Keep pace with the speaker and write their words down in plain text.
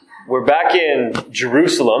We're back in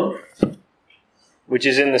Jerusalem, which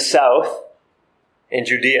is in the south, in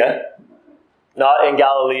Judea, not in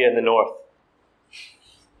Galilee in the north.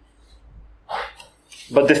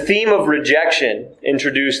 But the theme of rejection,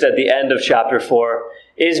 introduced at the end of chapter 4,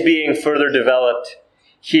 is being further developed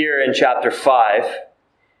here in chapter 5,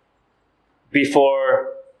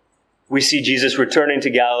 before we see Jesus returning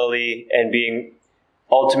to Galilee and being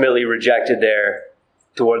ultimately rejected there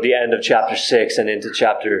toward the end of chapter 6 and into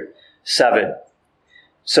chapter 7.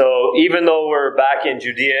 So even though we're back in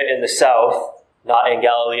Judea in the south, not in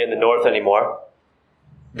Galilee in the north anymore,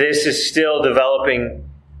 this is still developing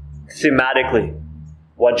thematically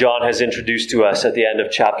what John has introduced to us at the end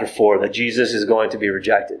of chapter 4, that Jesus is going to be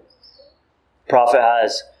rejected. The prophet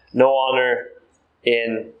has no honor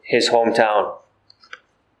in his hometown.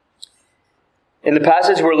 In the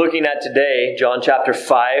passage we're looking at today, John chapter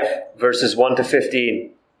 5, verses 1 to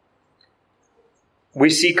 15, we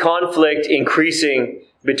see conflict increasing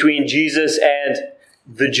between Jesus and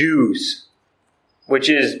the Jews, which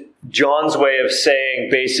is John's way of saying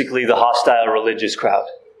basically the hostile religious crowd.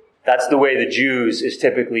 That's the way the Jews is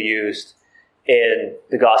typically used in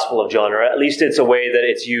the Gospel of John, or at least it's a way that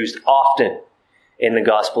it's used often in the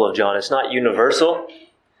Gospel of John. It's not universal.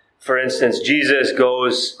 For instance, Jesus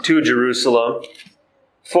goes to Jerusalem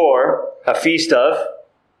for a feast of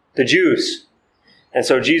the Jews. And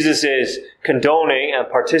so Jesus is condoning and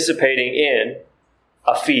participating in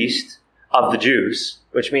a feast of the Jews,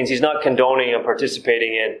 which means he's not condoning and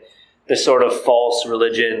participating in the sort of false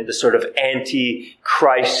religion, the sort of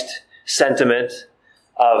anti-Christ sentiment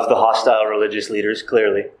of the hostile religious leaders,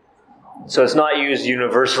 clearly. So it's not used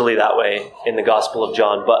universally that way in the Gospel of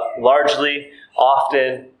John, but largely,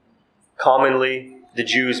 often, commonly, the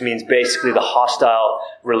Jews means basically the hostile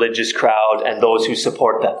religious crowd and those who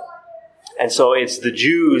support them. And so it's the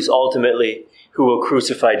Jews ultimately who will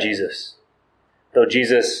crucify Jesus, though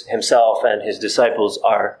Jesus himself and his disciples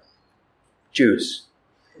are Jews.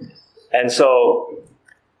 And so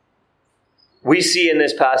we see in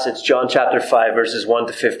this passage, John chapter 5, verses 1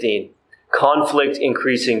 to 15, conflict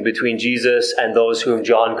increasing between Jesus and those whom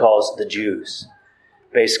John calls the Jews,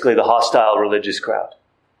 basically the hostile religious crowd.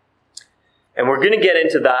 And we're going to get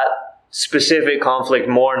into that specific conflict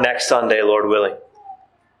more next Sunday, Lord willing.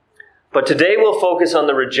 But today we'll focus on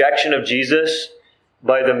the rejection of Jesus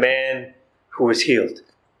by the man who was healed.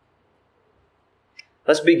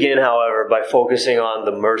 Let's begin, however, by focusing on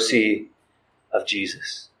the mercy of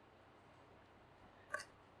Jesus.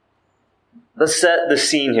 Let's set the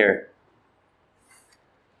scene here.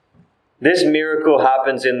 This miracle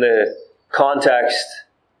happens in the context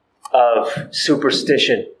of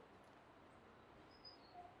superstition.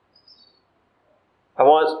 I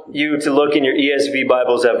want you to look in your ESV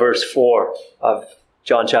Bibles at verse 4 of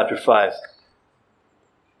John chapter 5.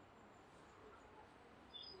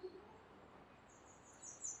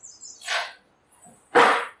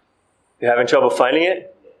 You having trouble finding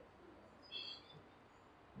it?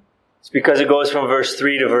 It's because it goes from verse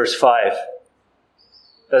 3 to verse 5,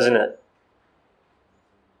 doesn't it?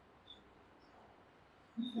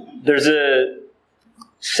 There's a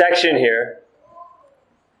section here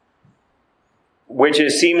which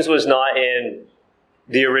it seems was not in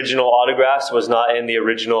the original autographs, was not in the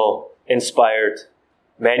original inspired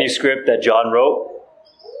manuscript that John wrote.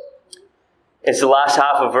 It's the last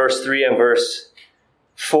half of verse 3 and verse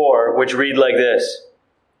 4, which read like this.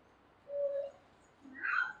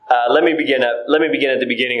 Let me begin at the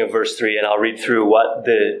beginning of verse 3, and I'll read through what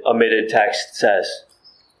the omitted text says.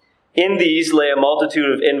 In these lay a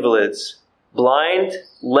multitude of invalids, blind,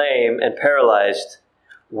 lame, and paralyzed,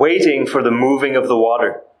 waiting for the moving of the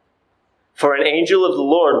water. For an angel of the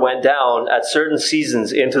Lord went down at certain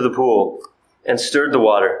seasons into the pool and stirred the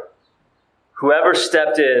water. Whoever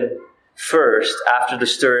stepped in first after the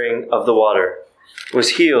stirring of the water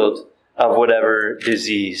was healed of whatever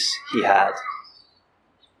disease he had.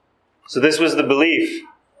 So this was the belief.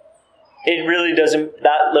 It really doesn't,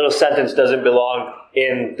 that little sentence doesn't belong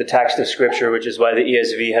in the text of Scripture, which is why the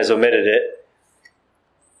ESV has omitted it.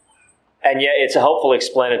 And yet it's a helpful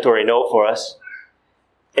explanatory note for us.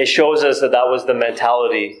 It shows us that was the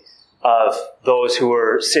mentality of those who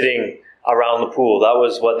were sitting around the pool. That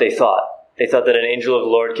was what they thought. They thought that an angel of the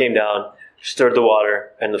Lord came down, stirred the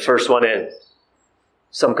water, and the first one in.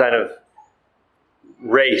 Some kind of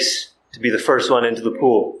race to be the first one into the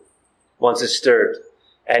pool once it's stirred.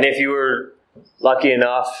 And if you were lucky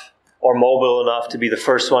enough or mobile enough to be the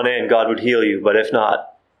first one in, God would heal you. But if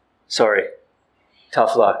not, sorry,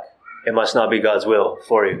 tough luck. It must not be God's will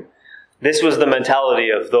for you. This was the mentality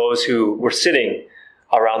of those who were sitting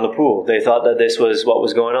around the pool. They thought that this was what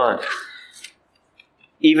was going on.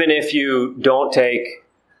 even if you don't take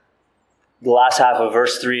the last half of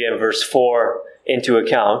verse 3 and verse 4 into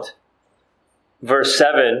account, in verse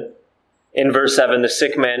 7, the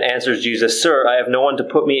sick man answers Jesus, "Sir, I have no one to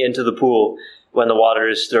put me into the pool when the water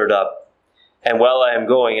is stirred up. And while I am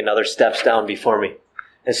going, another steps down before me."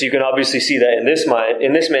 And so you can obviously see that in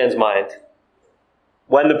this man's mind,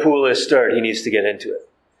 when the pool is stirred, he needs to get into it.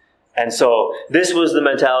 And so this was the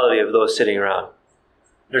mentality of those sitting around.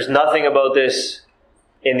 There's nothing about this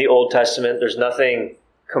in the Old Testament. There's nothing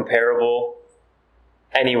comparable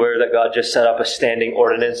anywhere that God just set up a standing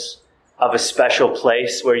ordinance of a special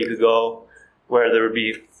place where you could go, where there would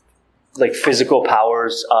be like physical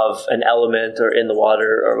powers of an element or in the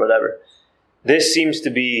water or whatever. This seems to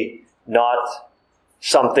be not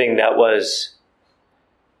something that was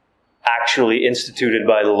actually instituted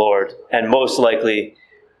by the Lord, and most likely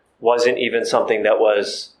wasn't even something that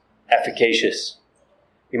was efficacious.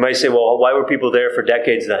 You might say, well, why were people there for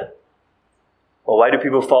decades then? Well, why do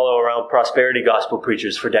people follow around prosperity gospel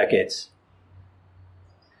preachers for decades?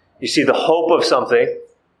 You see, the hope of something,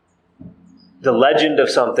 the legend of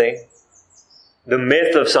something, the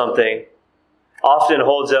myth of something often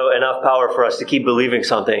holds out enough power for us to keep believing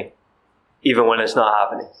something, even when it's not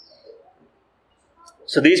happening.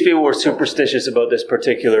 So these people were superstitious about this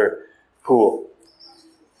particular pool.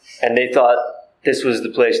 And they thought this was the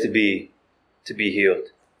place to be healed.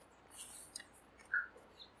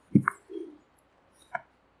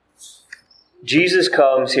 Jesus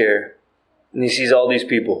comes here and he sees all these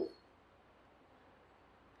people.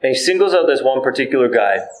 And he singles out this one particular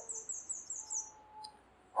guy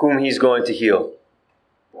whom he's going to heal.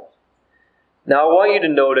 Now I want you to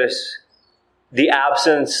notice the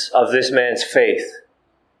absence of this man's faith.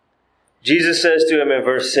 Jesus says to him in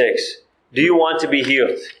verse 6, "Do you want to be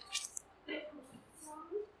healed?"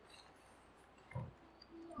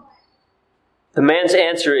 The man's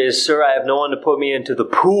answer is, "Sir, I have no one to put me into the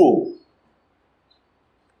pool."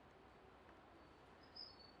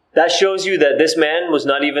 That shows you that this man was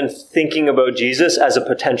not even thinking about Jesus as a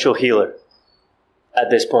potential healer at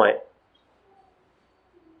this point.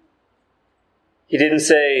 He didn't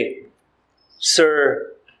say,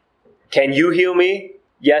 "Sir, can you heal me?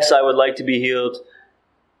 Yes, I would like to be healed.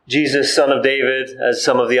 Jesus, Son of David," as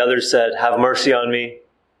some of the others said, "have mercy on me."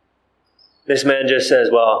 This man just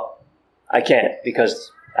says, "Well, I can't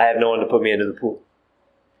because I have no one to put me into the pool."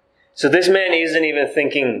 So this man isn't even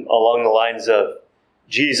thinking along the lines of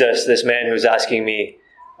Jesus, this man who's asking me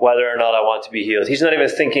whether or not I want to be healed. He's not even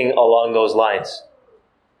thinking along those lines.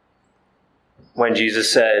 When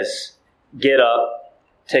Jesus says, "Get up,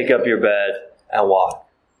 take up your bed, and walk."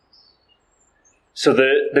 So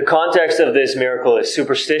the context of this miracle is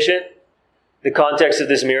superstition. The context of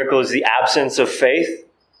this miracle is the absence of faith.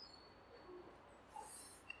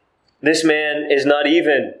 This man is not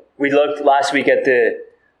even, we looked last week at the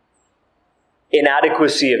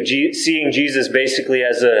inadequacy of seeing Jesus basically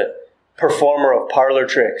as a performer of parlor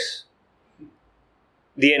tricks.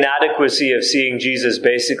 The inadequacy of seeing Jesus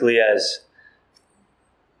basically as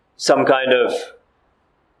some kind of,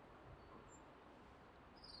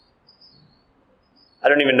 I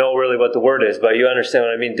don't even know really what the word is, but you understand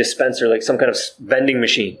what I mean, dispenser, like some kind of vending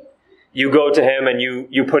machine. You go to him and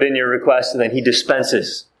you put in your request and then he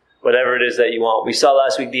dispenses whatever it is that you want. We saw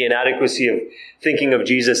last week the inadequacy of thinking of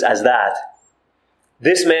Jesus as that.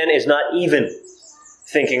 This man is not even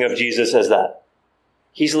thinking of Jesus as that.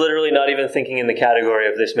 He's literally not even thinking in the category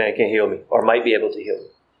of this man can heal me or might be able to heal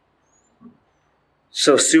me.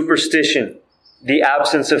 So superstition, the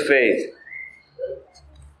absence of faith.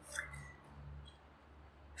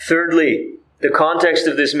 Thirdly, the context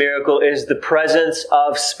of this miracle is the presence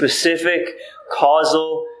of specific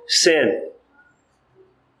causal sin.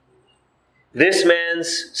 This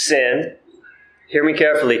man's sin, hear me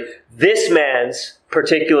carefully, this man's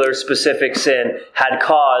particular specific sin had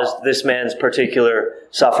caused this man's particular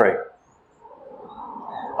suffering.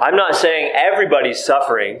 I'm not saying everybody's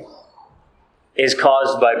suffering is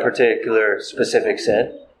caused by particular specific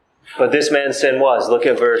sin, but this man's sin was. Look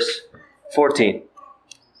at verse 14.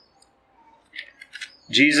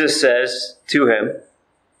 Jesus says to him,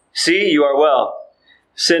 "See, you are well.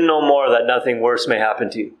 Sin no more, that nothing worse may happen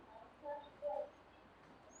to you."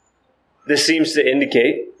 This seems to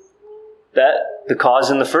indicate that the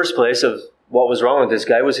cause in the first place of what was wrong with this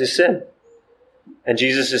guy was his sin. And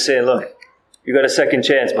Jesus is saying, look, you got a second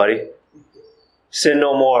chance, buddy. Sin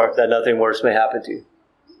no more, that nothing worse may happen to you.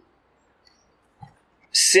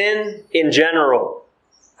 Sin in general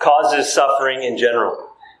causes suffering in general.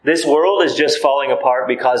 This world is just falling apart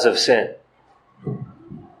because of sin.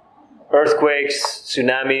 Earthquakes,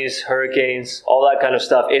 tsunamis, hurricanes, all that kind of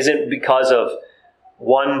stuff isn't because of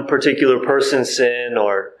one particular person's sin,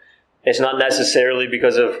 or it's not necessarily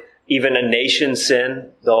because of even a nation's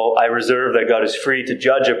sin, though I reserve that God is free to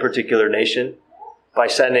judge a particular nation by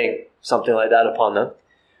sending something like that upon them.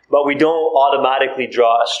 But we don't automatically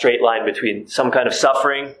draw a straight line between some kind of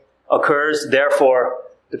suffering occurs, therefore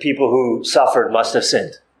the people who suffered must have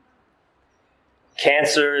sinned.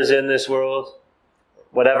 Cancer is in this world,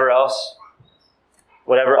 whatever else,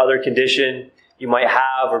 whatever other condition you might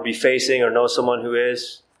have or be facing or know someone who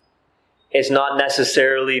is, it's not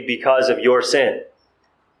necessarily because of your sin.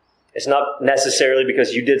 It's not necessarily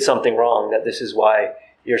because you did something wrong that this is why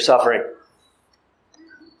you're suffering.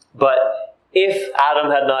 But if Adam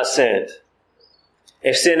had not sinned,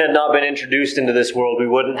 if sin had not been introduced into this world, we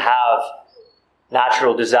wouldn't have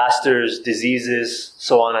natural disasters, diseases,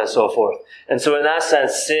 so on and so forth. And so in that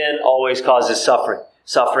sense, sin always causes suffering.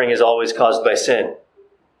 Suffering is always caused by sin.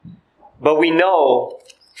 But we know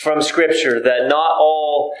from Scripture that not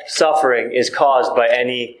all suffering is caused by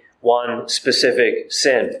any one specific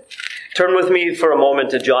sin. Turn with me for a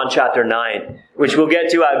moment to John chapter 9, which we'll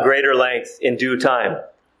get to at greater length in due time.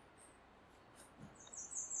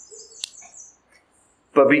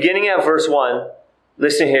 But beginning at verse 1,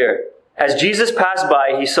 listen here. As Jesus passed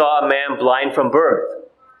by, he saw a man blind from birth.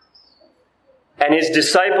 And his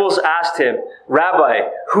disciples asked him, "Rabbi,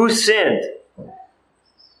 who sinned,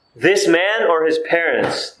 this man or his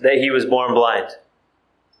parents, that he was born blind?"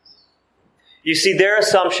 You see, their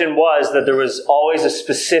assumption was that there was always a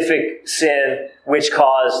specific sin which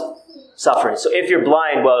caused suffering. So if you're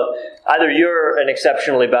blind, well, either you're an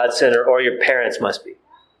exceptionally bad sinner or your parents must be.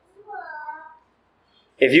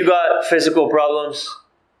 If you got physical problems,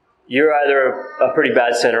 you're either a pretty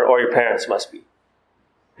bad sinner or your parents must be.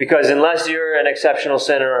 Because unless you're an exceptional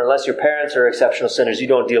sinner or unless your parents are exceptional sinners, you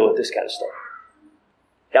don't deal with this kind of stuff.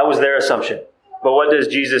 That was their assumption. But what does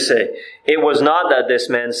Jesus say? It was not that this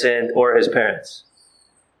man sinned or his parents.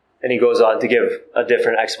 And he goes on to give a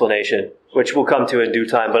different explanation, which we'll come to in due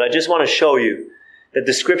time. But I just want to show you that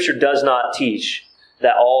the Scripture does not teach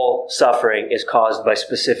that all suffering is caused by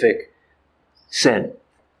specific sin.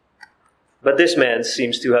 But this man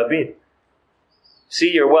seems to have been. See,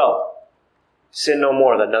 you're well. Sin no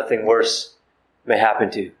more, that nothing worse may happen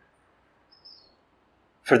to you.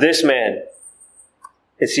 For this man,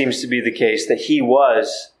 it seems to be the case that he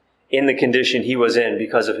was in the condition he was in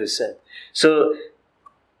because of his sin. So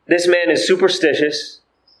this man is superstitious.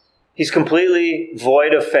 He's completely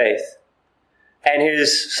void of faith. And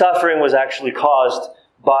his suffering was actually caused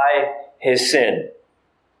by his sin.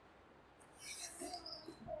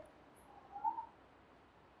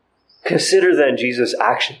 Consider then Jesus'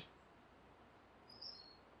 action.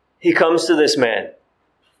 He comes to this man.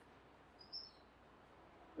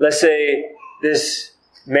 Let's say this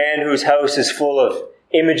man whose house is full of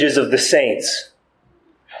images of the saints.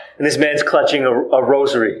 And this man's clutching a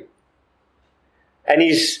rosary. And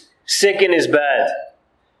he's sick in his bed,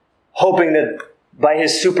 hoping that by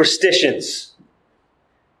his superstitions,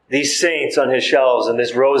 these saints on his shelves and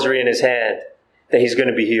this rosary in his hand, that he's going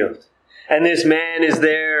to be healed. And this man is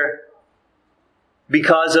there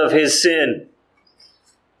because of his sin.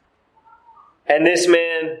 And this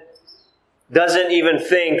man doesn't even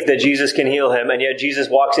think that Jesus can heal him, and yet Jesus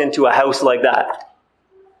walks into a house like that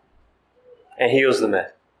and heals the man.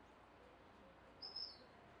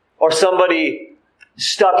 Or somebody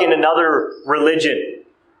stuck in another religion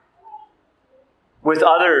with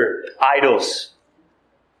other idols.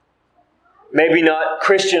 Maybe not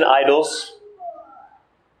Christian idols.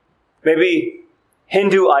 Maybe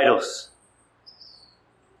Hindu idols.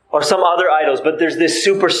 Or some other idols, but there's this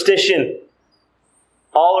superstition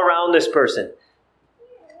all around this person.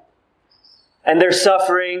 And they're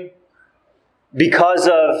suffering because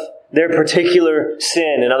of their particular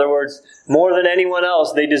sin. In other words, more than anyone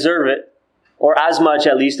else, they deserve it. Or as much,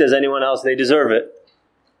 at least, as anyone else, they deserve it.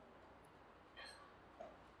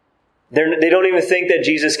 They don't even think that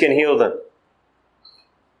Jesus can heal them.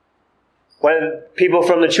 When people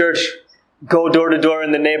from the church go door to door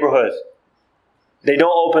in the neighborhood, they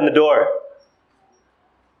don't open the door.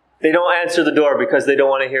 They don't answer the door because they don't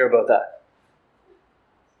want to hear about that.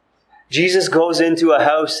 Jesus goes into a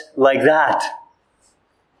house like that.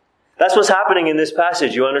 That's what's happening in this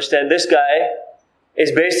passage. You understand? This guy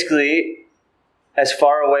is basically as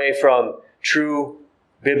far away from true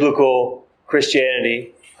biblical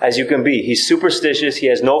Christianity as you can be. He's superstitious. He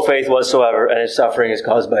has no faith whatsoever, and his suffering is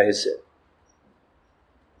caused by his sin.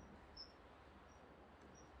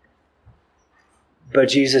 But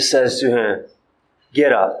Jesus says to him,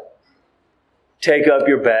 "Get up, take up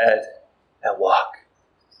your bed, and walk."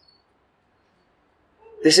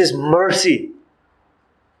 This is mercy.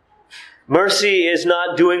 Mercy is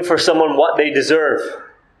not doing for someone what they deserve.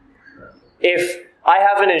 If I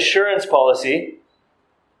have an insurance policy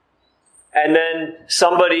and then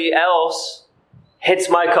somebody else hits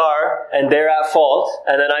my car and they're at fault,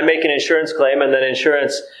 and then I make an insurance claim and then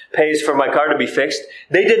insurance pays for my car to be fixed,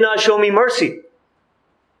 they did not show me mercy.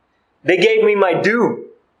 They gave me my due.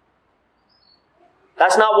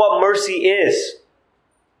 That's not what mercy is.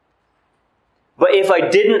 But if I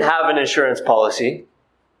didn't have an insurance policy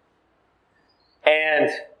and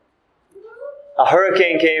a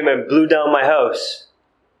hurricane came and blew down my house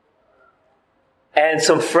and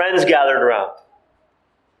some friends gathered around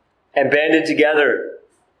and banded together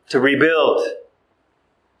to rebuild,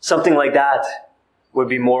 something like that would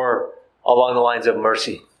be more along the lines of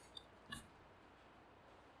mercy.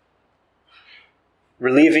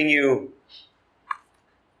 Relieving you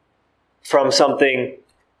from something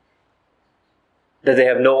that they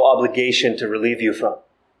have no obligation to relieve you from.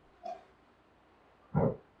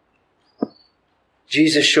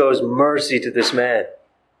 Jesus shows mercy to this man.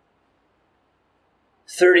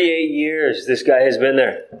 38 years this guy has been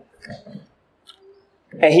there.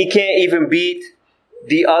 And he can't even beat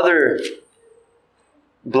the other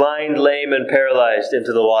blind, lame, and paralyzed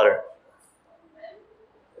into the water.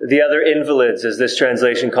 The other invalids, as this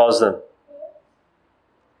translation calls them.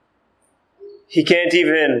 He can't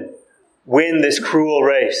even win this cruel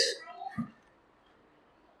race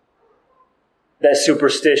that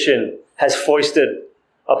superstition has foisted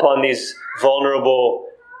upon these vulnerable,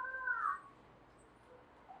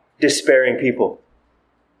 despairing people.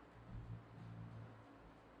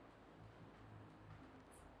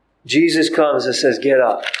 Jesus comes and says, get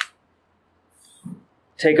up.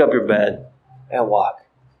 Take up your bed and walk.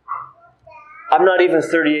 I'm not even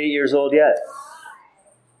 38 years old yet.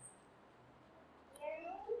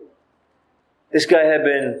 This guy had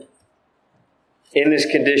been in this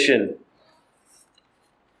condition.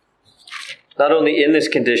 Not only in this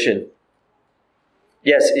condition.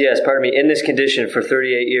 In this condition for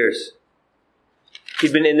 38 years.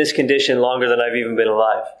 He'd been in this condition longer than I've even been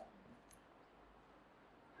alive.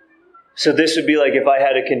 So this would be like if I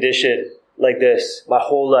had a condition like this my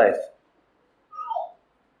whole life.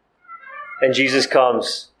 And Jesus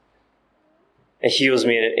comes and heals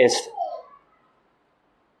me in an instant.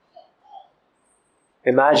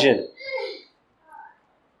 Imagine.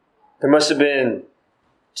 There must have been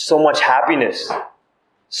so much happiness,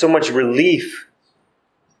 so much relief,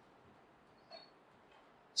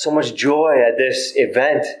 so much joy at this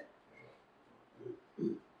event.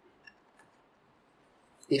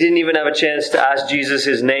 He didn't even have a chance to ask Jesus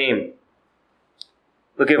his name.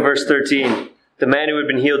 Look at verse 13. The man who had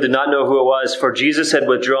been healed did not know who it was, for Jesus had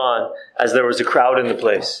withdrawn as there was a crowd in the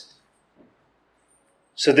place.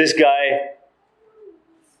 So this guy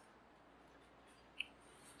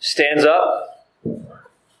stands up,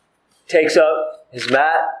 takes up his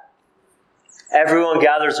mat. Everyone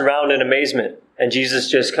gathers around in amazement, and Jesus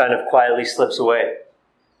just kind of quietly slips away.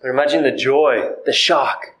 But imagine the joy, the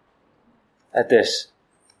shock at this.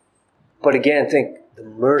 But again, think the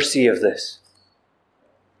mercy of this.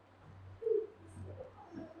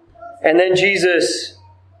 And then Jesus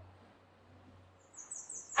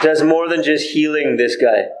does more than just healing this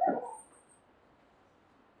guy.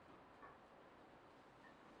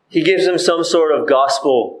 He gives him some sort of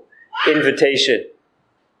gospel invitation.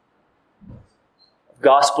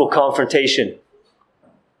 Gospel confrontation.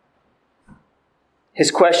 His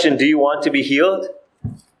question, do you want to be healed?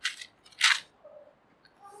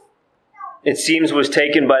 It seems was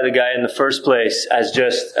taken by the guy in the first place as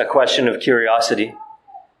just a question of curiosity.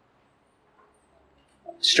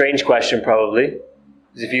 Strange question, probably.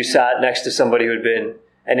 Because if you sat next to somebody who had been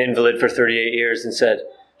an invalid for 38 years and said,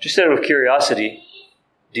 just out of curiosity,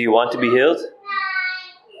 do you want to be healed?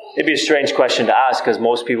 It'd be a strange question to ask because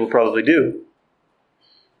most people probably do.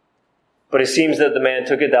 But it seems that the man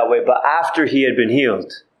took it that way. But after he had been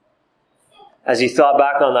healed, as he thought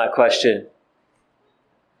back on that question,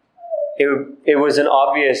 it was an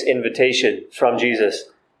obvious invitation from Jesus.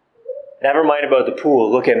 Never mind about the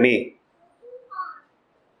pool, look at me.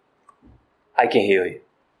 I can heal you.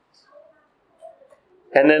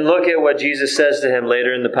 And then look at what Jesus says to him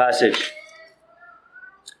later in the passage.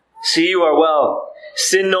 See, you are well.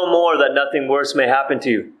 Sin no more, that nothing worse may happen to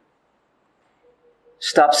you.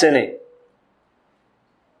 Stop sinning.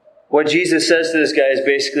 What Jesus says to this guy is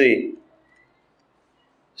basically,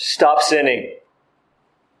 stop sinning.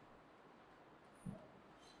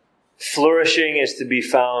 Flourishing is to be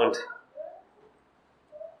found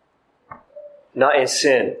not in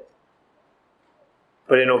sin,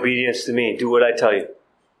 but in obedience to me. Do what I tell you.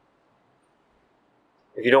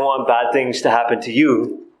 If you don't want bad things to happen to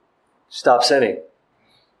you, Stop sinning.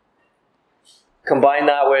 Combine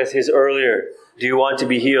that with his earlier, do you want to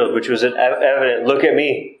be healed? Which was evident, look at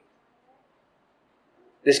me.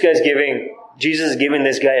 Jesus is giving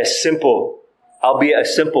this guy a simple, albeit a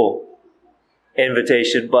simple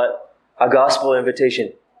invitation, but a gospel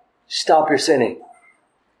invitation. Stop your sinning.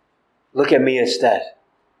 Look at me instead.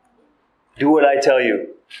 Do what I tell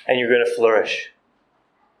you, and you're going to flourish.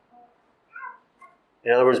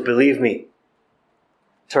 In other words, believe me.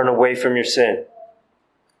 Turn away from your sin.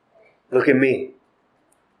 Look at me.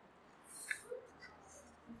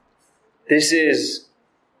 This is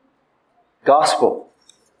gospel.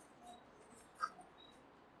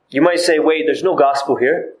 You might say, wait, there's no gospel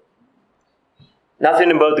here.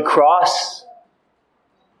 Nothing about the cross.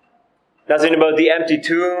 Nothing about the empty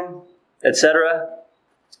tomb, etc.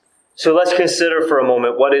 So let's consider for a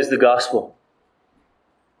moment, what is the gospel?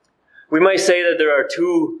 We might say that there are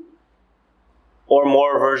two or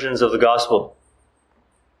more versions of the gospel.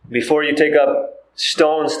 Before you take up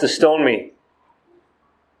stones to stone me,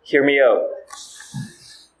 hear me out.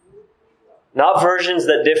 Not versions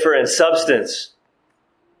that differ in substance,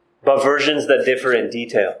 but versions that differ in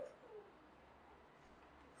detail.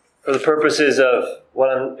 For the purposes of what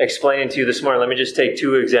I'm explaining to you this morning, let me just take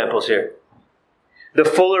two examples here. The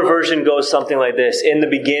fuller version goes something like this. In the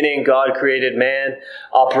beginning, God created man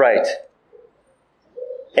upright,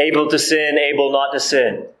 able to sin, able not to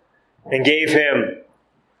sin, and gave him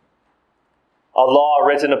a law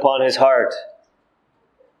written upon his heart,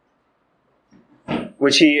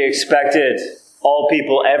 which he expected all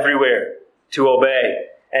people everywhere to obey.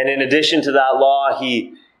 And in addition to that law,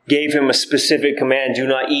 he gave him a specific command, do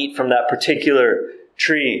not eat from that particular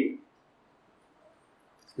tree.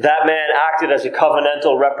 That man acted as a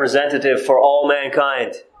covenantal representative for all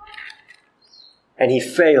mankind. And he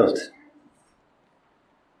failed.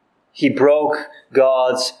 He broke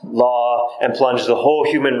God's law and plunged the whole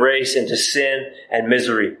human race into sin and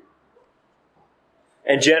misery.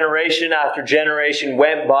 And generation after generation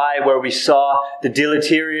went by where we saw the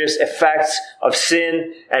deleterious effects of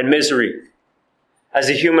sin and misery as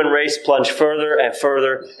the human race plunged further and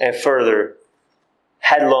further and further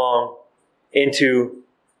headlong into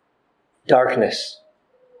darkness.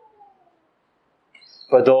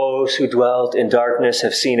 But those who dwelt in darkness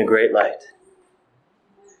have seen a great light.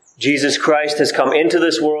 Jesus Christ has come into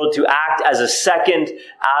this world to act as a second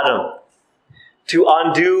Adam, to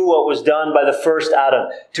undo what was done by the first Adam,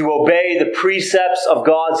 to obey the precepts of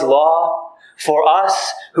God's law for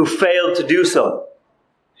us who failed to do so,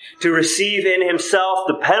 to receive in himself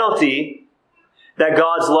the penalty that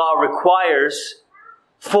God's law requires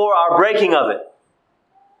for our breaking of it.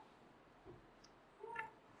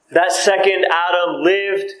 That second Adam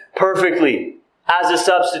lived perfectly as a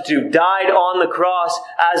substitute, died on the cross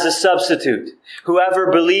as a substitute.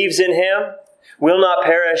 Whoever believes in him will not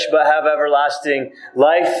perish but have everlasting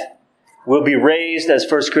life, will be raised, as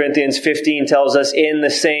 1 Corinthians 15 tells us, in the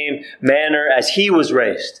same manner as he was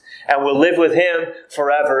raised, and will live with him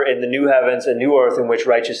forever in the new heavens and new earth in which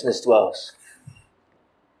righteousness dwells.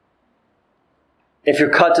 If you're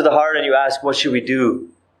cut to the heart and you ask, what should we do?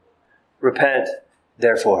 Repent,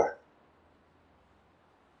 therefore.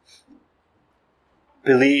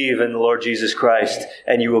 Believe in the Lord Jesus Christ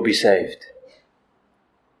and you will be saved.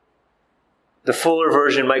 The fuller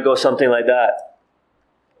version might go something like that.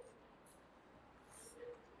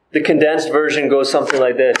 The condensed version goes something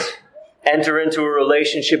like this. Enter into a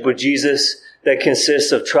relationship with Jesus that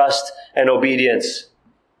consists of trust and obedience,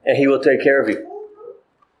 and he will take care of you.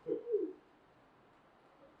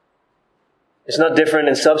 It's not different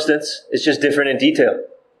in substance, it's just different in detail.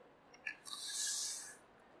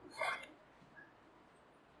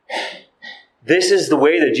 This is the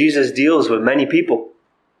way that Jesus deals with many people.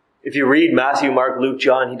 If you read Matthew, Mark, Luke,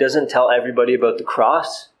 John, he doesn't tell everybody about the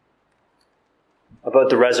cross,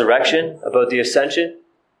 about the resurrection, about the ascension.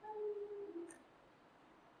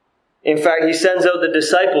 In fact, he sends out the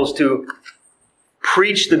disciples to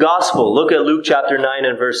preach the gospel. Look at Luke chapter 9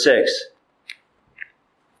 and verse 6.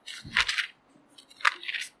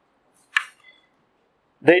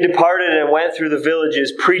 They departed and went through the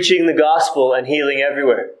villages, preaching the gospel and healing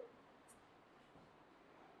everywhere.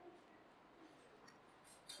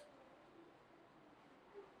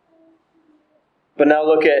 But now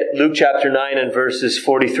look at Luke chapter 9 and verses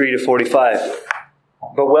 43 to 45.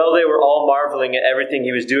 But while they were all marveling at everything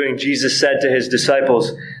he was doing, Jesus said to his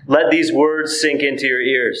disciples, "Let these words sink into your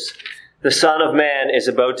ears. The Son of Man is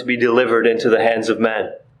about to be delivered into the hands of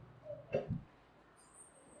men."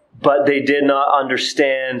 But they did not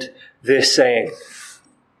understand this saying.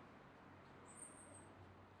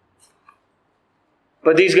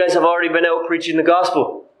 But these guys have already been out preaching the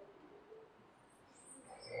gospel.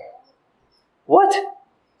 What?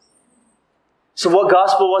 So what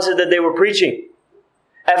gospel was it that they were preaching?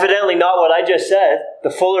 Evidently not what I just said, the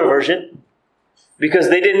fuller version, because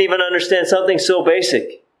they didn't even understand something so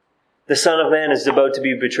basic. The Son of Man is about to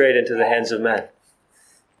be betrayed into the hands of men.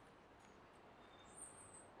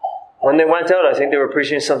 When they went out, I think they were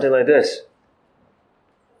preaching something like this.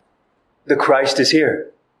 The Christ is here.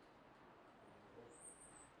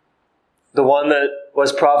 The one that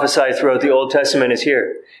was prophesied throughout the Old Testament is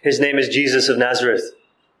here. His name is Jesus of Nazareth.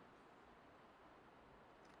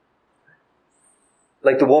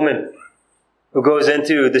 Like the woman who goes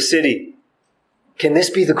into the city. Can this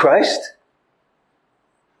be the Christ?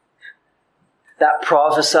 That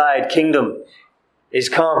prophesied kingdom is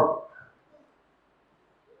come.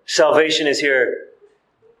 Salvation is here.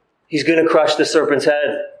 He's going to crush the serpent's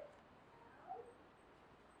head.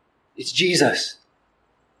 It's Jesus.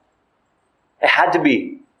 It had to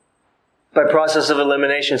be, by process of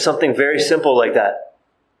elimination, something very simple like that.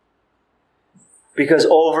 Because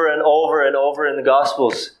over and over and over in the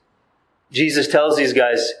Gospels, Jesus tells these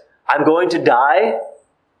guys, I'm going to die,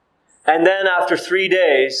 and then after 3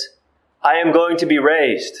 days, I am going to be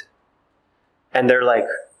raised. And they're like,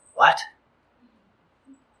 what?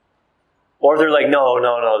 Or they're like,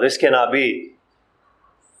 no, this cannot be.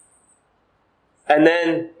 And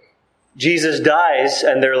then Jesus dies,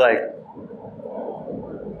 and they're like,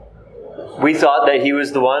 we thought that he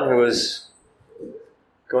was the one who was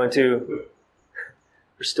going to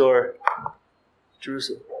restore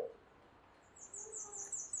Jerusalem.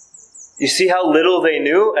 You see how little they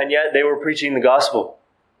knew, and yet they were preaching the gospel.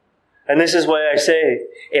 And this is why I say,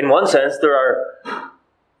 in one sense, there are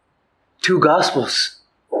two gospels.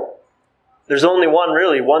 There's only one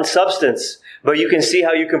really, one substance. But you can see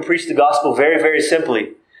how you can preach the gospel very, very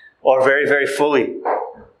simply, or very, very fully.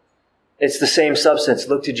 It's the same substance.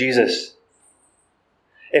 Look to Jesus.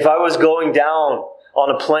 If I was going down on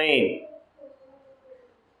a plane,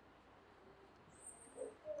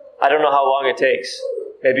 I don't know how long it takes.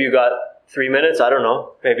 Maybe you got 3 minutes. I don't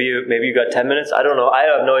know. Maybe you got 10 minutes. I don't know. I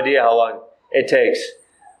have no idea how long it takes.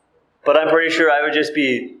 But I'm pretty sure I would just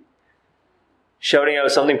be shouting out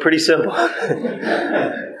something pretty simple.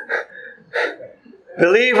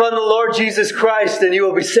 Believe on the Lord Jesus Christ and you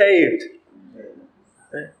will be saved.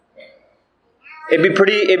 It'd be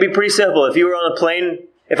pretty simple.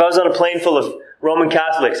 If I was on a plane full of Roman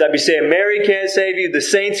Catholics, I'd be saying, Mary can't save you, the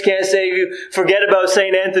saints can't save you, forget about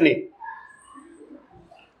St. Anthony.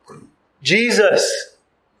 Jesus.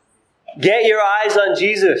 Get your eyes on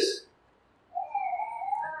Jesus.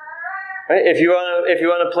 Right? If you're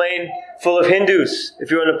on a plane full of Hindus, if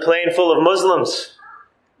you're on a plane full of Muslims,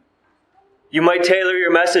 you might tailor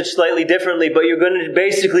your message slightly differently, but you're going to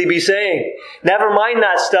basically be saying, never mind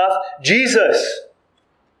that stuff, Jesus.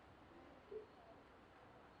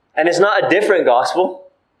 And it's not a different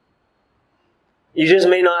gospel. You just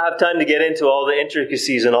may not have time to get into all the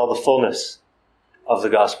intricacies and all the fullness of the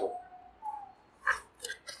gospel.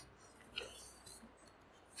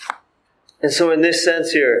 And so in this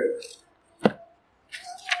sense here,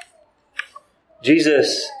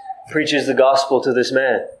 Jesus preaches the gospel to this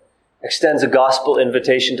man, extends a gospel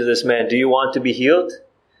invitation to this man. Do you want to be healed?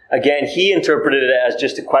 Again, he interpreted it as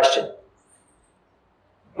just a question.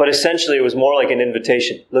 But essentially it was more like an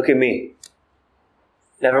invitation. Look at me.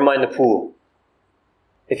 Never mind the pool.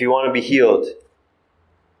 If you want to be healed,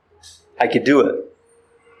 I could do it.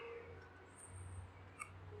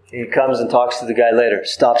 He comes and talks to the guy later.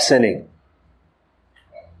 Stop sinning.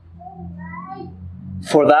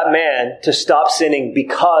 For that man to stop sinning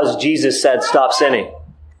because Jesus said stop sinning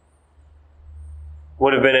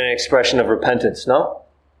would have been an expression of repentance, no?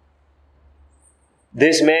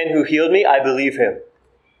 This man who healed me, I believe him.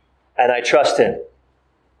 And I trust him.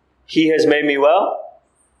 He has made me well.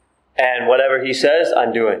 And whatever he says,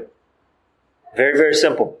 I'm doing. Very, very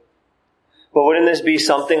simple. But wouldn't this be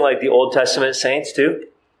something like the Old Testament saints too?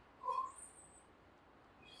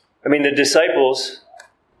 I mean, the disciples,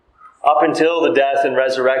 up until the death and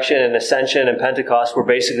resurrection and ascension and Pentecost, were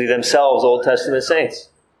basically themselves Old Testament saints.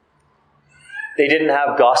 They didn't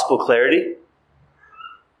have gospel clarity.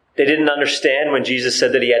 They didn't understand when Jesus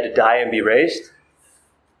said that he had to die and be raised.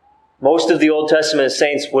 Most of the Old Testament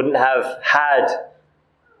saints wouldn't have had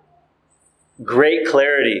great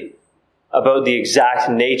clarity about the exact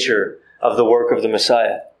nature of the work of the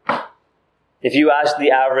Messiah. If you asked the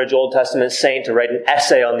average Old Testament saint to write an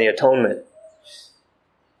essay on the atonement,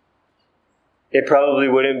 it probably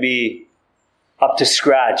wouldn't be up to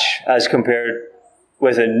scratch as compared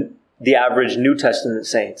with the average New Testament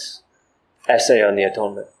saint's essay on the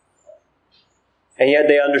atonement. And yet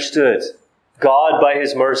they understood God, by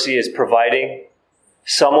his mercy, is providing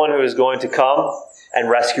someone who is going to come and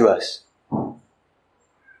rescue us.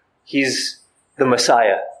 He's the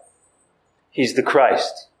Messiah. He's the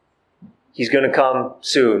Christ. He's going to come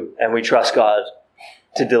soon, and we trust God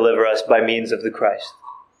to deliver us by means of the Christ,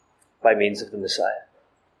 by means of the Messiah.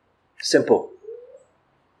 Simple.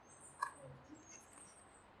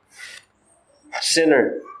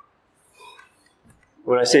 Sinner.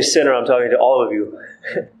 When I say sinner, I'm talking to all of you.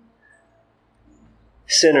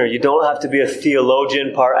 Sinner, you don't have to be a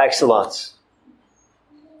theologian par excellence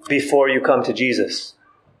before you come to Jesus.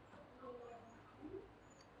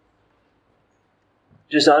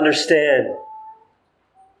 Just understand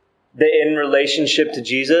that in relationship to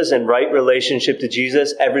Jesus and right relationship to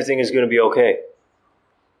Jesus, everything is going to be okay.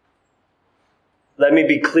 Let me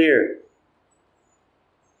be clear.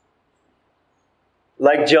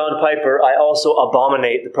 Like John Piper, I also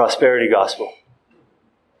abominate the prosperity gospel.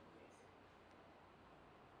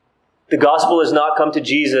 The gospel has not come to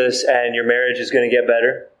Jesus and your marriage is going to get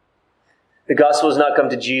better. The gospel has not come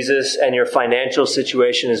to Jesus and your financial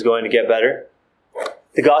situation is going to get better.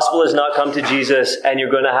 The gospel has not come to Jesus and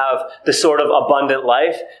you're going to have the sort of abundant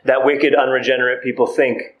life that wicked, unregenerate people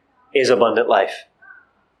think is abundant life.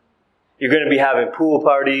 You're going to be having pool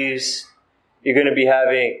parties. You're going to be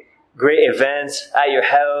having great events at your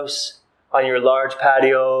house, on your large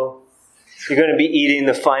patio. You're going to be eating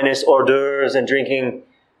the finest hors d'oeuvres and drinking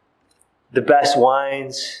the best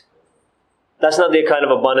wines. That's not the kind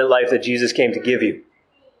of abundant life that Jesus came to give you.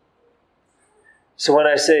 So when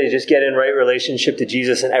I say just get in right relationship to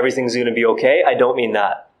Jesus and everything's going to be okay, I don't mean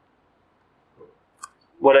that.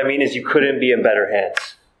 What I mean is you couldn't be in better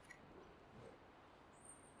hands.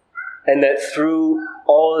 And that through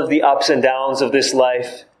all of the ups and downs of this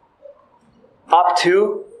life, up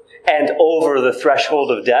to and over the threshold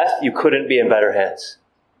of death, you couldn't be in better hands.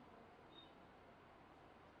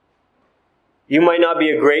 You might not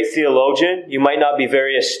be a great theologian. You might not be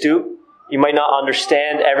very astute. You might not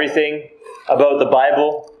understand everything about the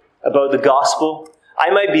Bible, about the gospel.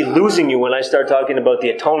 I might be losing you when I start talking about the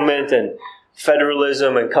atonement and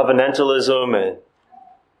federalism and covenantalism, and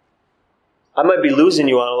I might be losing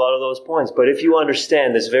you on a lot of those points. But if you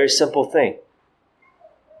understand this very simple thing,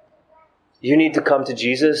 you need to come to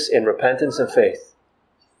Jesus in repentance and faith.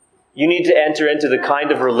 You need to enter into the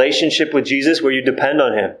kind of relationship with Jesus where you depend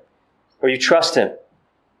on Him, where you trust Him.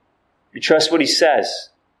 You trust what He says.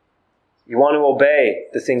 You want to obey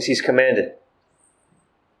the things He's commanded.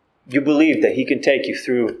 You believe that He can take you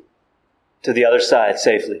through to the other side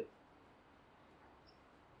safely.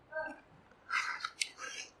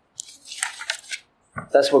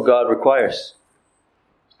 That's what God requires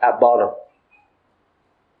at bottom.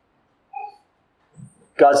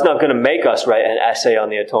 God's not going to make us write an essay on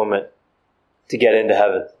the atonement to get into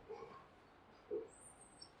heaven.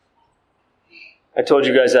 I told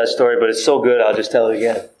you guys that story, but it's so good, I'll just tell it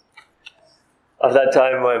again. Of that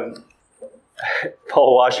time when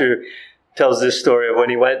Paul Washer tells this story of when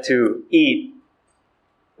he went to eat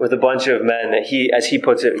with a bunch of men that he, as he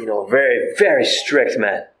puts it, very, very strict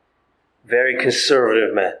men, very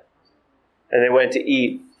conservative men. And they went to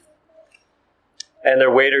eat. And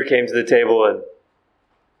their waiter came to the table, and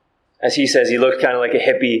as he says, he looked kind of like a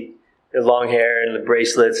hippie, with long hair and the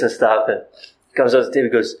bracelets and stuff. And he comes up to the table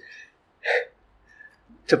and goes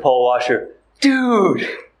to Paul Washer, "Dude,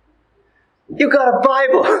 you got a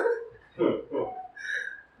Bible."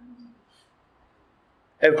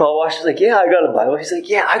 And Paul Washer's like, "Yeah, I got a Bible." He's like,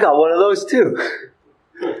 "Yeah, I got one of those too."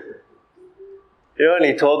 And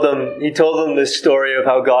he told them this story of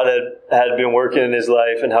how God had been working in his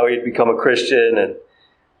life and how he'd become a Christian, and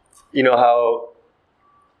how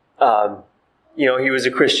he was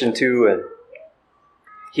a Christian too, and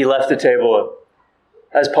he left the table.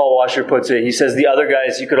 As Paul Washer puts it, he says the other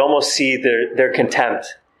guys, you could almost see their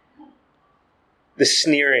contempt, the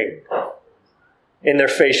sneering in their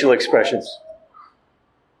facial expressions.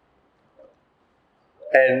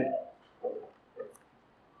 And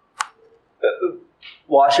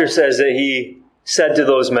Washer says that he said to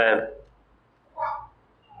those men,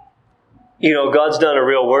 God's done a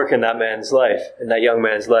real work in that man's life, in that young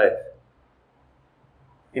man's life.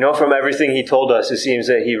 From everything he told us, it seems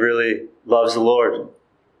that he really loves the Lord.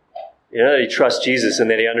 That he trusts Jesus and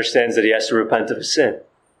that he understands that he has to repent of his sin.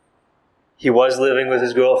 He was living with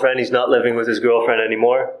his girlfriend. He's not living with his girlfriend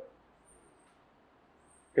anymore.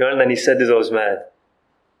 And then he said to those men,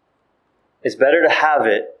 it's better to have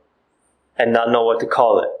it and not know what to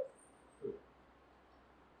call it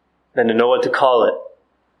than to know what to call it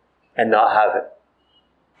and not have it.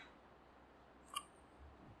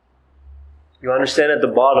 You understand at the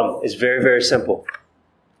bottom is very, very simple.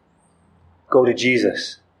 Go to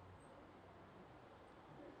Jesus.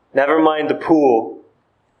 Never mind the pool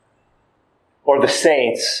or the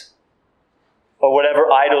saints or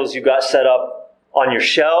whatever idols you got set up on your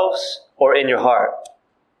shelves or in your heart.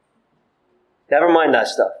 Never mind that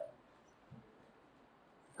stuff.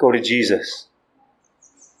 Go to Jesus.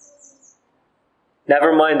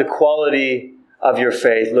 Never mind the quality of your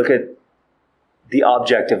faith. Look at the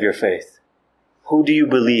object of your faith. Who do you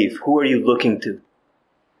believe? Who are you looking to?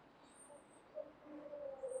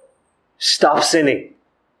 Stop sinning.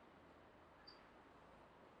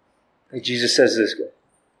 Like Jesus says this guy.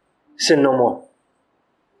 Sin no more.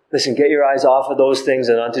 Listen, get your eyes off of those things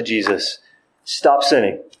and onto Jesus. Stop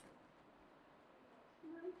sinning.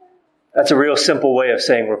 That's a real simple way of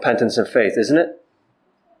saying repentance and faith, isn't it?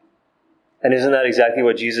 And isn't that exactly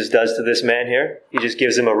what Jesus does to this man here? He just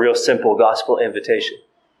gives him a real simple gospel invitation.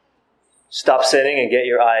 Stop sinning and get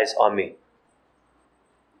your eyes on me.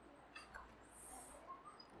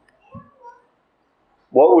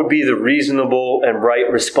 What would be the reasonable and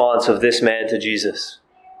right response of this man to Jesus?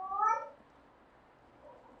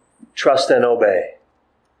 Trust and obey.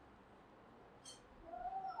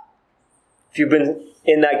 If you've been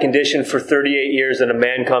in that condition for 38 years and a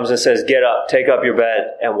man comes and says, get up, take up your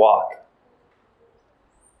bed, and walk.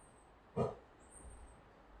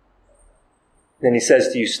 Then he says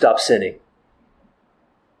to you, stop sinning.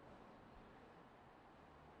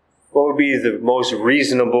 What would be the most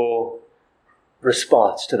reasonable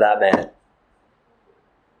response to that man?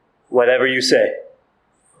 Whatever you say.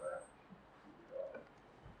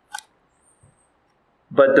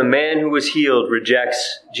 But the man who was healed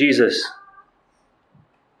rejects Jesus.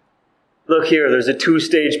 Look here, there's a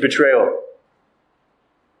 2-stage betrayal.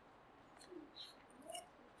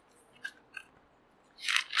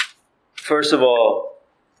 First of all,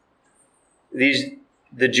 the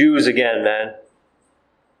Jews again, man.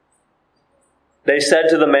 They said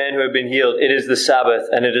to the man who had been healed, it is the Sabbath,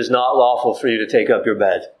 and it is not lawful for you to take up your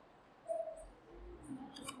bed.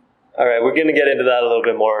 All right, we're going to get into that a little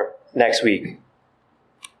bit more next week.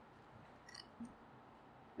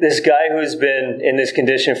 This guy who's been in this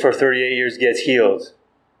condition for 38 years gets healed.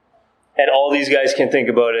 And all these guys can think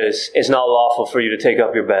about is, it's not lawful for you to take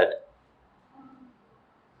up your bed.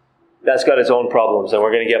 That's got its own problems, and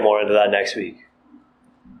we're going to get more into that next week.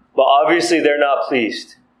 But obviously they're not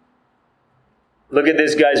pleased. Look at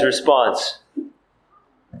this guy's response.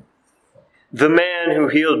 The man who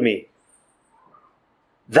healed me,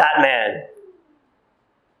 that man,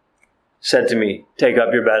 said to me, take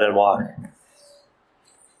up your bed and walk.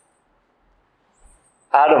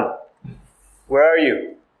 Adam, where are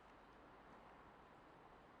you?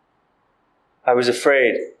 I was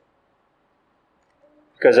afraid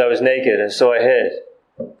because I was naked and so I hid.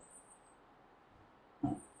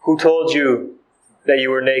 Who told you that you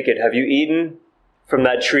were naked? Have you eaten from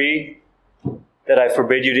that tree that I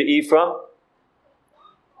forbid you to eat from?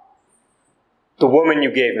 The woman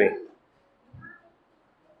you gave me.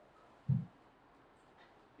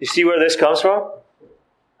 You see where this comes from?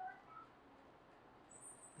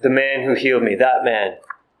 The man who healed me, that man,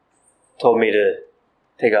 told me to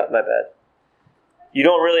take up my bed. You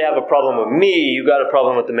don't really have a problem with me, you got a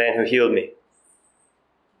problem with the man who healed me.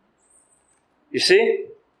 You see?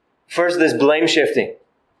 First, this blame shifting.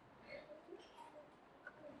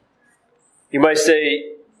 You might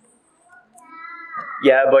say,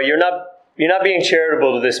 yeah, but you're not being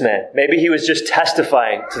charitable to this man. Maybe he was just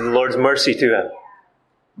testifying to the Lord's mercy to him.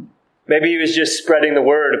 Maybe he was just spreading the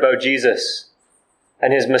word about Jesus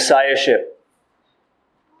and his messiahship.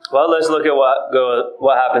 Well, let's look at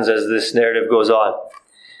what happens as this narrative goes on.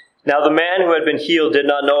 Now the man who had been healed did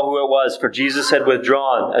not know who it was, for Jesus had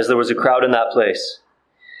withdrawn, as there was a crowd in that place.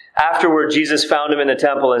 Afterward, Jesus found him in the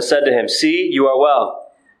temple and said to him, see, you are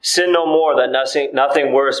well. Sin no more, that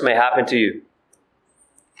nothing worse may happen to you.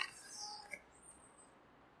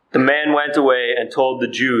 The man went away and told the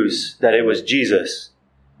Jews that it was Jesus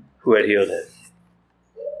who had healed him.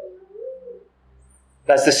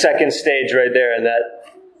 That's the second stage right there, and that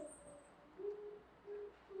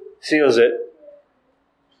seals it.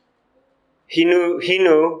 He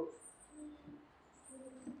knew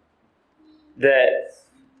that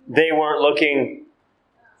they weren't looking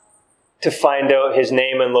to find out his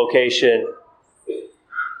name and location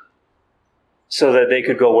so that they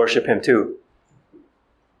could go worship him too.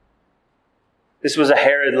 This was a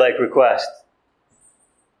Herod-like request.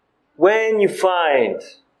 When you find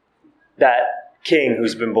that king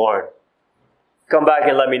who's been born, come back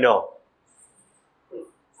and let me know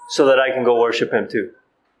so that I can go worship him too.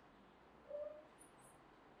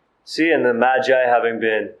 See, and the Magi, having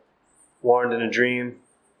been warned in a dream,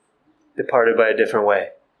 departed by a different way.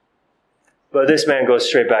 But this man goes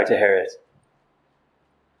straight back to Herod.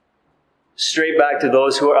 straight back to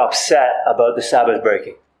those who are upset about the Sabbath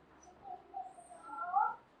breaking.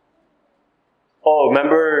 Oh,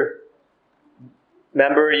 remember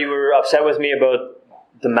you were upset with me about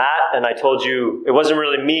the mat, and I told you it wasn't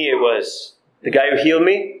really me, it was the guy who healed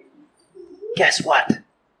me? Guess what?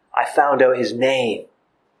 I found out his name.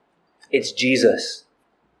 It's Jesus.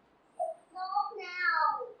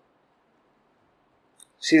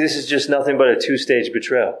 See, this is just nothing but a two-stage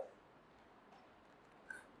betrayal.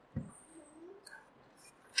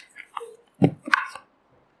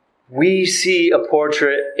 We see a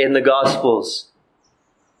portrait in the Gospels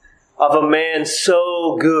of a man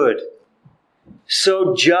so good,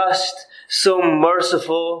 so just, so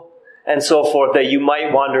merciful, and so forth, that you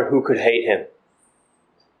might wonder who could hate him.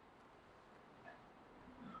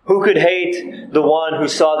 Who could hate the one who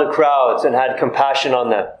saw the crowds and had compassion on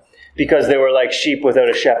them because they were like sheep without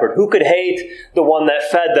a shepherd? Who could hate the one that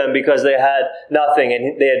fed them because they had nothing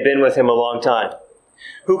and they had been with him a long time?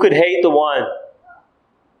 Who could hate the one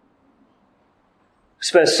who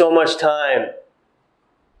spent so much time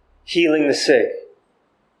healing the sick,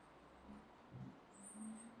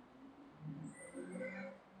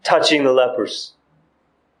 touching the lepers?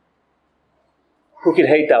 Who could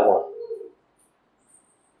hate that one?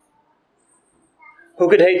 Who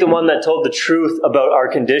could hate the one that told the truth about our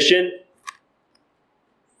condition,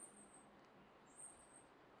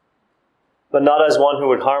 but not as one who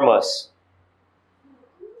would harm us,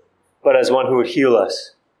 but as one who would heal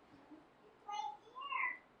us?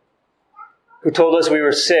 Who told us we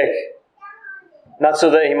were sick, not so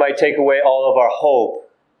that he might take away all of our hope,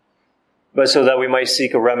 but so that we might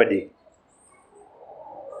seek a remedy?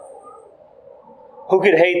 Who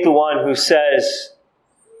could hate the one who says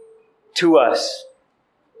to us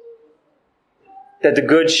that the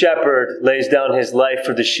good shepherd lays down his life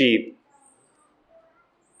for the sheep,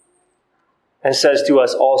 and says to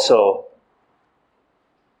us also,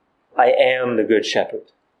 I am the good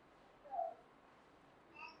shepherd?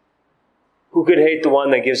 Who could hate the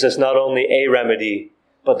one that gives us not only a remedy,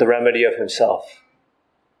 but the remedy of himself?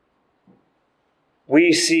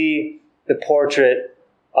 We see the portrait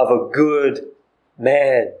of a good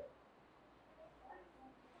man.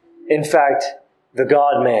 In fact, the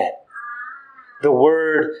God-man. The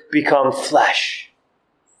Word become flesh.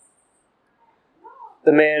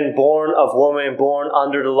 The man born of woman, born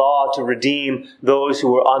under the law to redeem those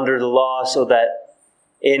who were under the law, so that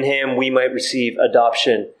in him we might receive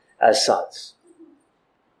adoption as sons.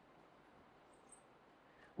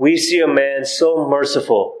 We see a man so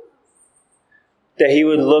merciful that he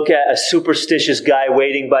would look at a superstitious guy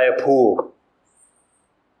waiting by a pool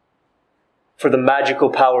for the magical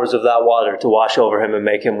powers of that water to wash over him and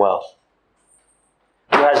make him well.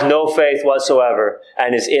 Who has no faith whatsoever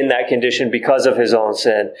and is in that condition because of his own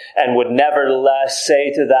sin, and would nevertheless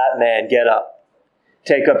say to that man, get up,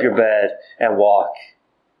 take up your bed, and walk.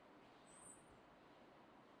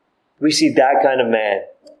 We see that kind of man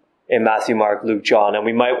in Matthew, Mark, Luke, John, and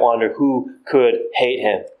we might wonder who could hate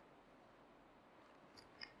him.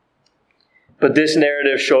 But this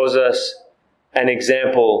narrative shows us an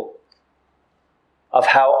example of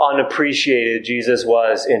how unappreciated Jesus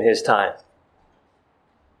was in his time.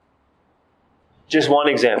 Just one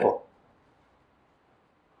example.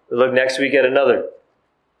 We'll look next week at another.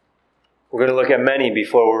 We're going to look at many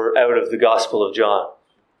before we're out of the Gospel of John.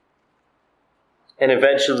 And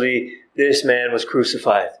eventually, this man was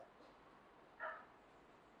crucified.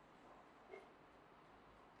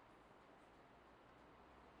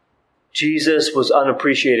 Jesus was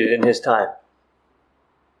unappreciated in his time.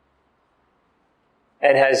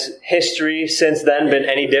 And has history since then been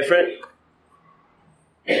any different?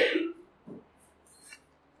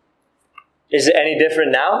 Is it any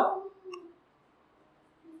different now?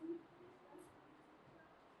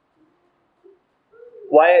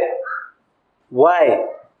 Why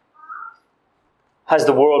has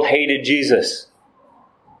the world hated Jesus?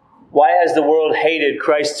 Why has the world hated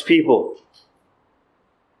Christ's people?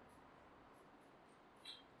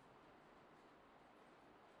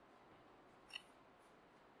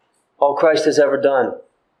 All Christ has ever done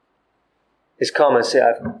is come and say,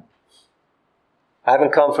 I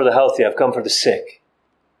haven't come for the healthy, I've come for the sick.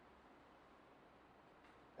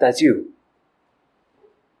 That's you.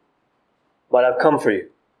 But I've come for you.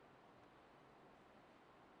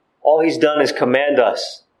 All he's done is command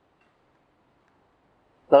us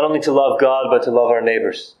not only to love God, but to love our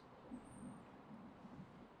neighbors.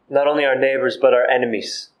 Not only our neighbors, but our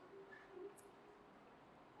enemies.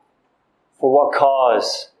 For what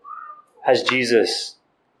cause has Jesus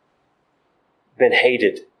been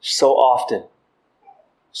hated so often,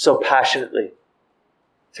 so passionately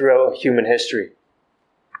throughout human history?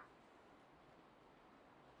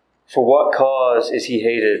 For what cause is he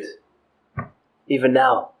hated? Even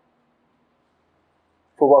now.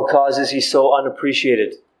 For what cause is he so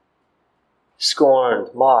unappreciated,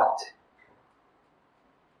 scorned, mocked?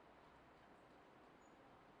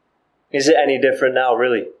 Is it any different now,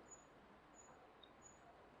 really?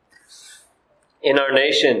 In our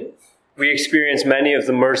nation, we experience many of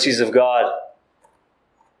the mercies of God.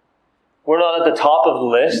 We're not at the top of the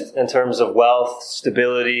list in terms of wealth,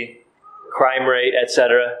 stability, crime rate,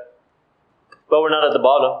 etc. But we're not at the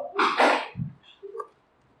bottom.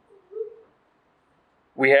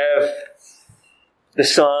 We have the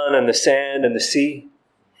sun and the sand and the sea,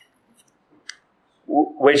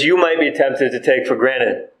 which you might be tempted to take for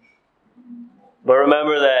granted. But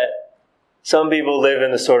remember that some people live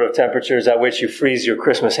in the sort of temperatures at which you freeze your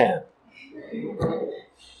Christmas ham.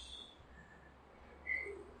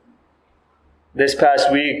 This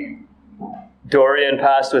past week, Dorian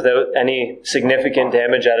passed without any significant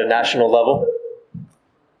damage at a national level,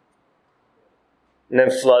 and then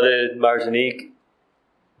flooded Martinique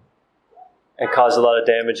and caused a lot of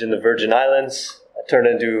damage in the Virgin Islands. It turned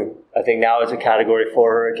into, I think now it's a Category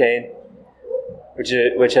 4 hurricane,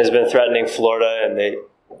 which has been threatening Florida and the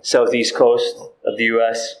southeast coast of the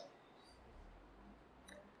U.S.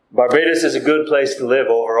 Barbados is a good place to live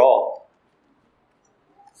overall.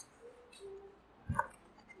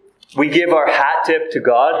 We give our hat tip to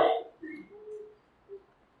God,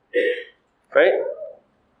 right?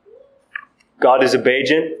 God is a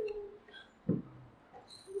Bajan.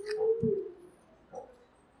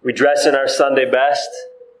 We dress in our Sunday best,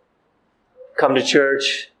 come to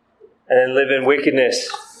church, and then live in wickedness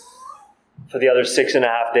for the other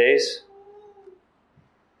 6.5 days.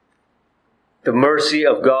 The mercy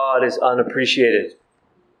of God is unappreciated.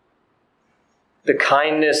 The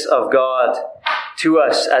kindness of God to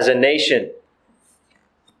us as a nation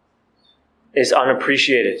is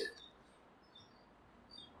unappreciated.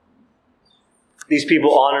 These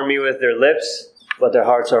people honor me with their lips, but their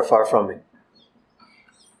hearts are far from me.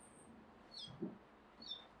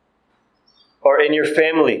 Or in your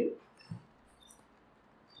family.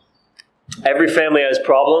 Every family has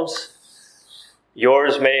problems.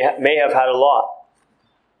 Yours may have had a lot.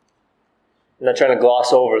 I'm not trying to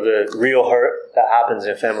gloss over the real hurt that happens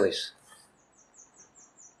in families.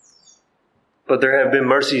 But there have been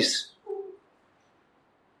mercies.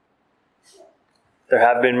 There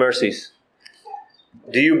have been mercies.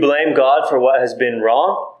 Do you blame God for what has been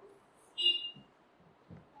wrong?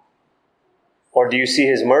 Or do you see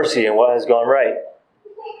His mercy in what has gone right?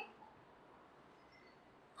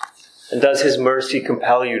 And does His mercy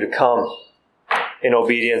compel you to come in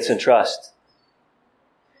obedience and trust?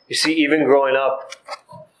 You see, even growing up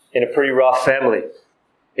in a pretty rough family,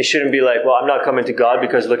 it shouldn't be like, well, I'm not coming to God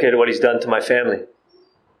because look at what He's done to my family.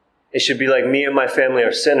 It should be like, me and my family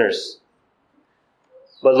are sinners.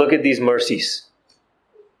 But look at these mercies.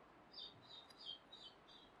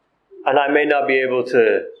 And I may not be able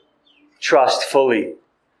to trust fully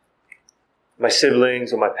my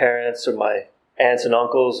siblings or my parents or my aunts and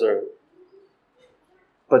uncles,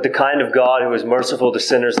 but the kind of God who is merciful to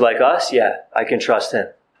sinners like us, yeah, I can trust Him.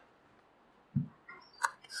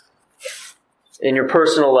 In your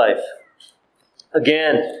personal life,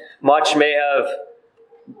 again, much may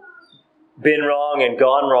have been wrong and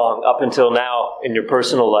gone wrong up until now in your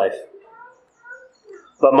personal life,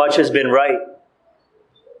 but much has been right.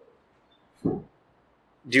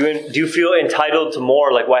 Do you feel entitled to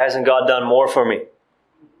more? Like, why hasn't God done more for me?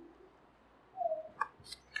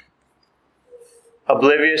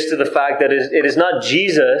 Oblivious to the fact that it is not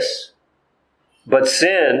Jesus, but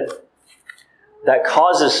sin that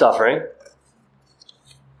causes suffering.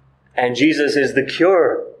 And Jesus is the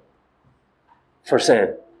cure for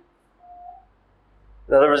sin.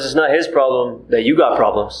 In other words, it's not His problem that you got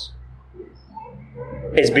problems.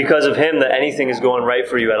 It's because of Him that anything is going right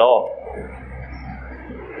for you at all.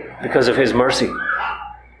 Because of His mercy.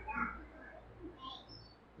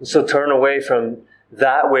 And so turn away from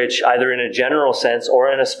that which, either in a general sense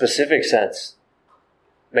or in a specific sense,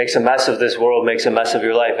 makes a mess of this world, makes a mess of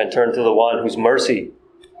your life, and turn to the one whose mercy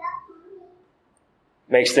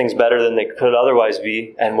makes things better than they could otherwise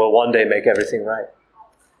be and will one day make everything right.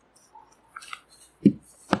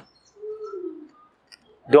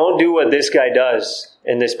 Don't do what this guy does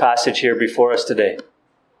in this passage here before us today.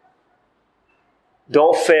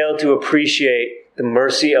 Don't fail to appreciate the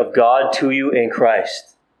mercy of God to you in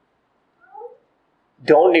Christ.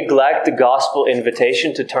 Don't neglect the gospel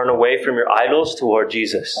invitation to turn away from your idols toward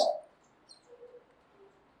Jesus.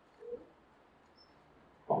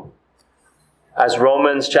 As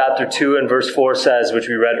Romans chapter 2 and verse 4 says, which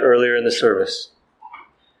we read earlier in the service,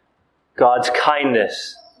 God's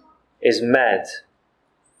kindness is meant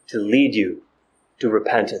to lead you to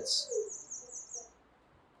repentance.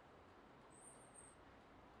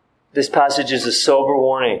 This passage is a sober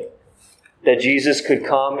warning that Jesus could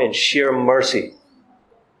come in sheer mercy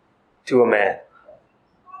to a man.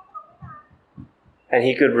 And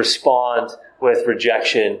he could respond with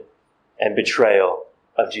rejection and betrayal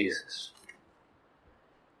of Jesus.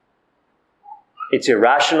 It's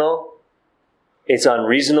irrational, it's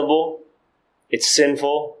unreasonable, it's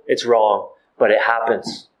sinful, it's wrong, but it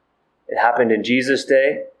happens. It happened in Jesus'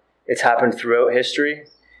 day, it's happened throughout history,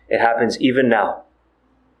 it happens even now.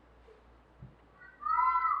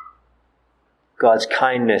 God's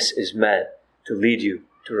kindness is meant to lead you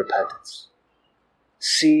to repentance.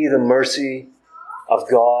 See the mercy of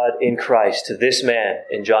God in Christ to this man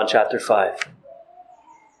in John chapter 5.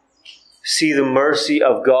 See the mercy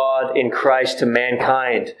of God in Christ to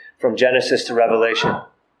mankind from Genesis to Revelation.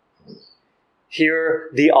 Hear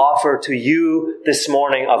the offer to you this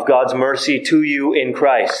morning of God's mercy to you in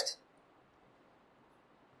Christ.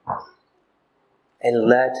 And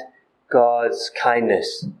let God's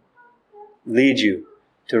kindness lead you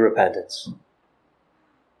to repentance.